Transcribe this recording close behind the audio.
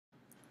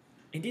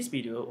In this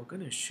video, we're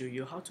going to show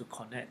you how to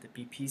connect the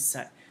BP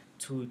set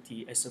to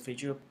the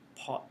esophageal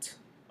port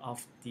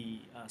of the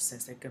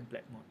Sensecond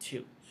Blackmore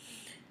tube.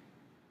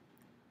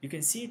 You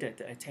can see that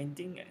the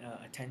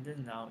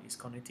attendant now is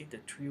connecting the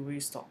three-way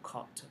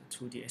stopcock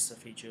to the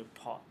esophageal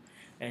port,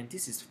 and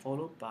this is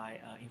followed by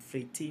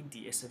inflating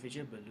the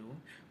esophageal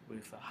balloon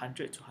with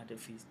 100 to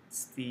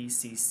 150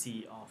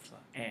 cc of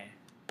air.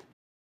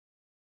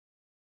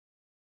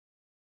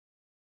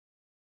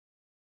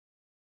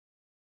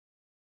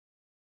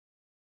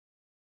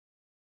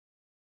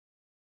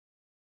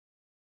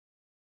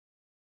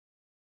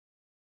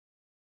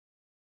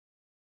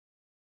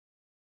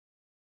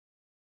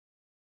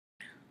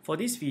 For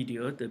this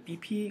video, the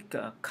BP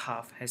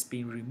cuff has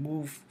been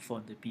removed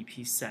from the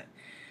BP set,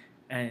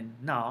 and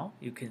now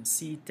you can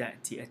see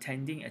that the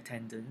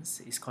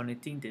attendant is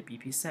connecting the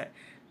BP set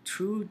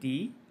through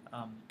the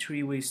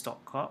three-way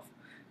stopcock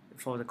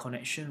for the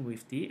connection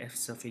with the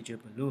esophageal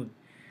balloon.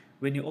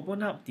 When you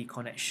open up the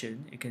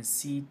connection, you can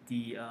see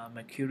the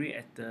mercury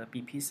at the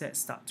BP set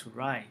start to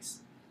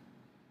rise.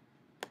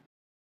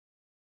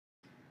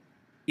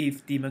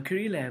 If the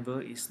mercury level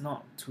is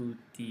not to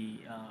the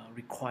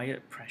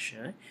required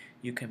pressure,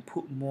 you can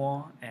put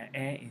more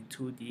air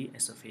into the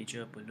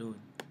esophageal balloon.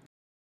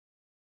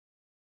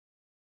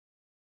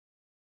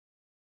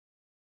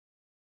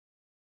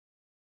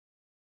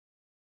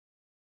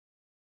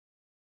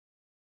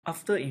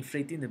 After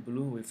inflating the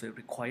balloon with the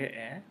required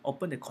air,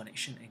 open the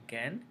connection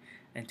again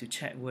and to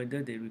check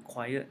whether the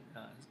required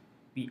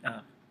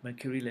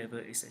mercury level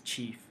is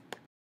achieved.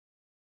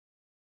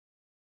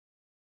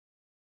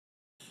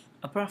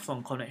 Apart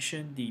from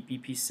connection the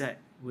BP set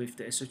with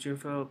the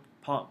esophageal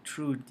port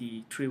through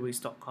the three-way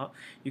stopcock,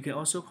 you can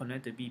also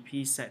connect the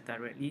BP set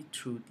directly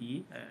through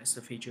the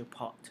esophageal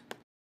port.